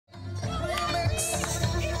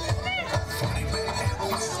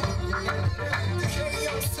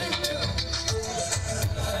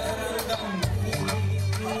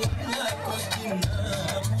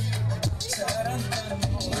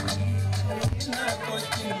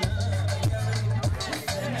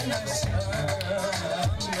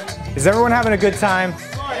Is everyone having a good time?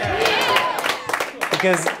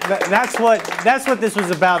 Because that's what this was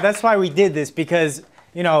about. That's why we did this, because,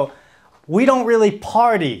 you know, we don't really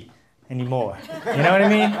party anymore. You know what I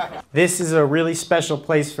mean? This is a really special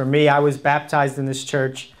place for me. I was baptized in this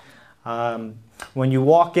church. When you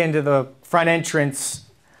walk into the front entrance,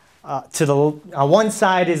 on one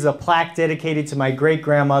side is a plaque dedicated to my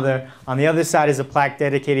great-grandmother. On the other side is a plaque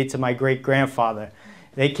dedicated to my great-grandfather.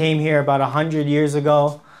 They came here about 100 years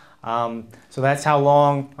ago. So that's how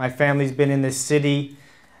long my family's been in this city.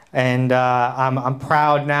 And I'm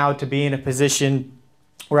proud now to be in a position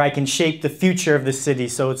where I can shape the future of the city.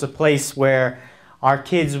 So it's a place where our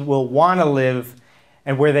kids will want to live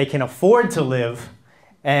and where they can afford to live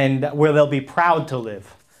and where they'll be proud to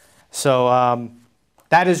live. So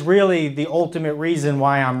that is really the ultimate reason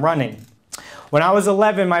why I'm running. When I was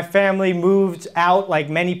 11, my family moved out like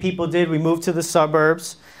many people did. We moved to the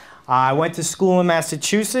suburbs. I went to school in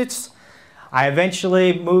Massachusetts. I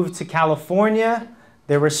eventually moved to California.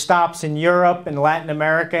 There were stops in Europe and Latin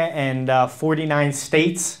America and 49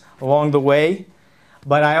 states along the way.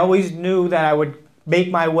 But I always knew that I would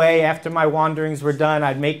make my way, after my wanderings were done,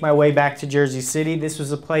 I'd make my way back to Jersey City. This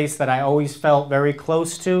was a place that I always felt very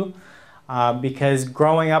close to because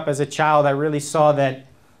growing up as a child, I really saw that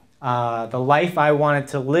the life I wanted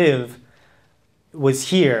to live was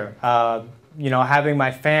here. You know, having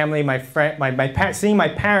my family, seeing my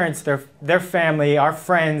parents, their family, our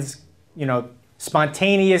friends, you know,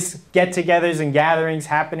 spontaneous get-togethers and gatherings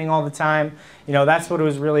happening all the time. You know, that's what it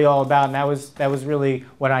was really all about, and that was really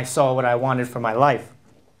what I saw, what I wanted for my life.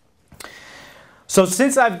 So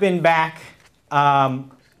since I've been back,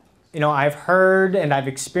 you know, I've heard and I've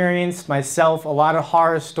experienced myself a lot of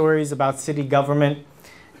horror stories about city government.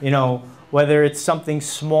 You know, whether it's something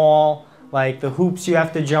small, like the hoops you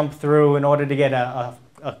have to jump through in order to get a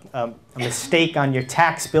mistake on your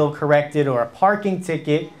tax bill corrected or a parking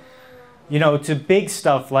ticket, you know, to big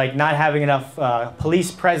stuff like not having enough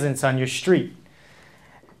police presence on your street.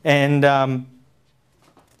 And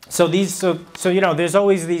so you know, there's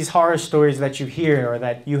always these horror stories that you hear or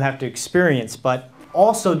that you have to experience. But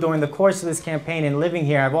also during the course of this campaign and living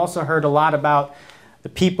here, I've also heard a lot about the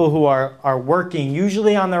people who are working,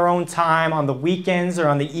 usually on their own time, on the weekends or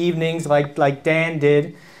on the evenings, like Dan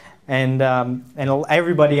did, and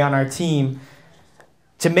everybody on our team,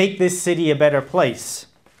 to make this city a better place.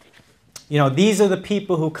 You know, these are the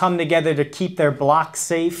people who come together to keep their blocks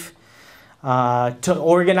safe, to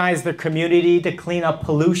organize their community, to clean up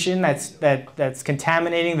pollution that's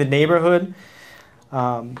contaminating the neighborhood,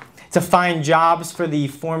 to find jobs for the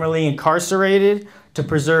formerly incarcerated, to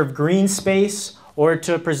preserve green space, or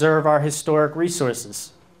to preserve our historic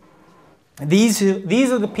resources. These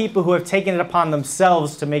are the people who have taken it upon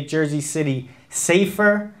themselves to make Jersey City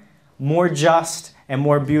safer, more just, and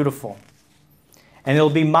more beautiful. And it'll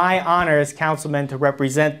be my honor as councilman to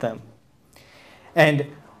represent them. And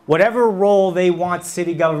whatever role they want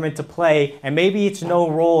city government to play, and maybe it's no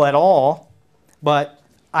role at all, but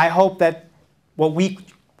I hope that what we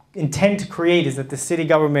intend to create is that the city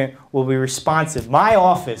government will be responsive. My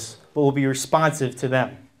office will be responsive to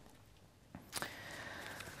them.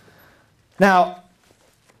 Now,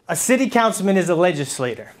 a city councilman is a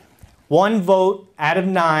legislator. 1 vote out of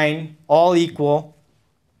 9, all equal.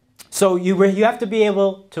 So you have to be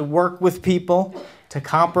able to work with people, to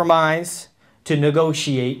compromise, to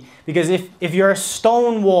negotiate. Because if you're a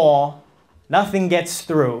stone wall, nothing gets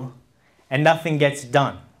through and nothing gets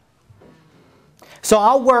done. So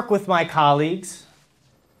I'll work with my colleagues.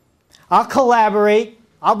 I'll collaborate.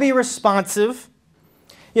 I'll be responsive.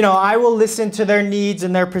 You know, I will listen to their needs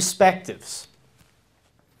and their perspectives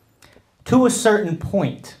to a certain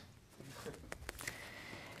point.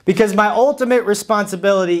 Because my ultimate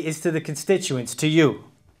responsibility is to the constituents, to you.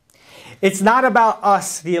 It's not about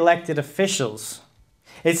us, the elected officials.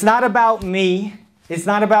 It's not about me. It's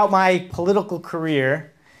not about my political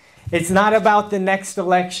career. It's not about the next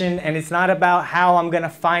election, and it's not about how I'm going to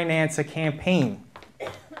finance a campaign.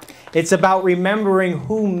 It's about remembering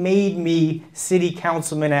who made me city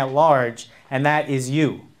councilman at large, and that is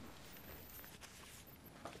you.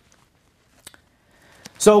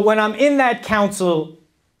 So when I'm in that council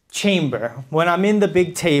chamber, when I'm in the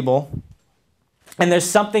big table, and there's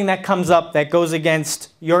something that comes up that goes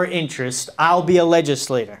against your interest, I'll be a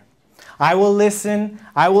legislator. I will listen,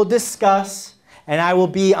 I will discuss, and I will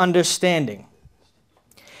be understanding.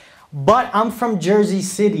 But I'm from Jersey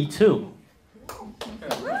City too.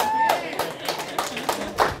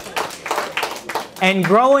 And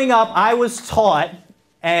growing up, I was taught,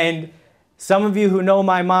 and Some of you who know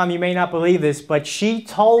my mom, you may not believe this, but she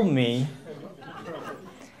told me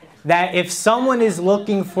that if someone is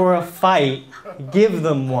looking for a fight, give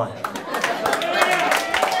them one.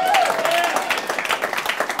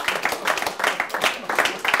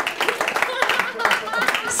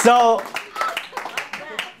 So,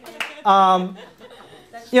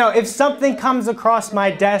 if something comes across my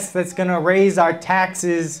desk that's going to raise our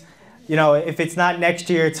taxes, if it's not next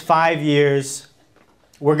year, it's 5 years,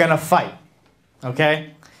 we're going to fight,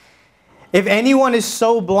 okay? If anyone is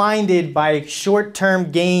so blinded by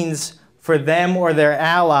short-term gains for them or their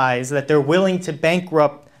allies that they're willing to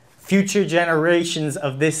bankrupt future generations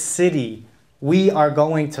of this city, we are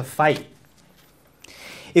going to fight.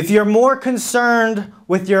 If you're more concerned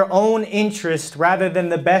with your own interest rather than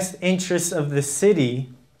the best interests of the city,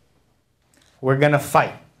 we're going to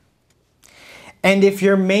fight. And if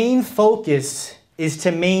your main focus is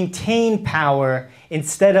to maintain power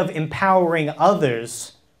instead of empowering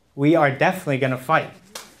others, we are definitely going to fight.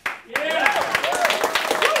 Yeah.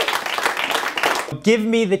 Give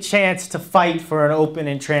me the chance to fight for an open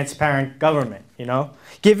and transparent government,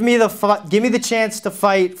 Give me the chance to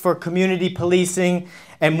fight for community policing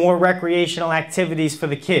and more recreational activities for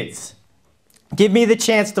the kids. Give me the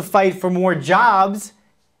chance to fight for more jobs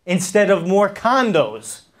instead of more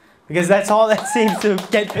condos, because that's all that seems to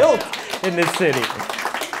get built in this city.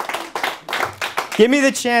 Give me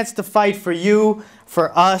the chance to fight for you,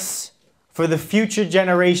 for us, for the future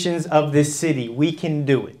generations of this city. We can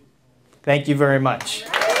do it. Thank you very much.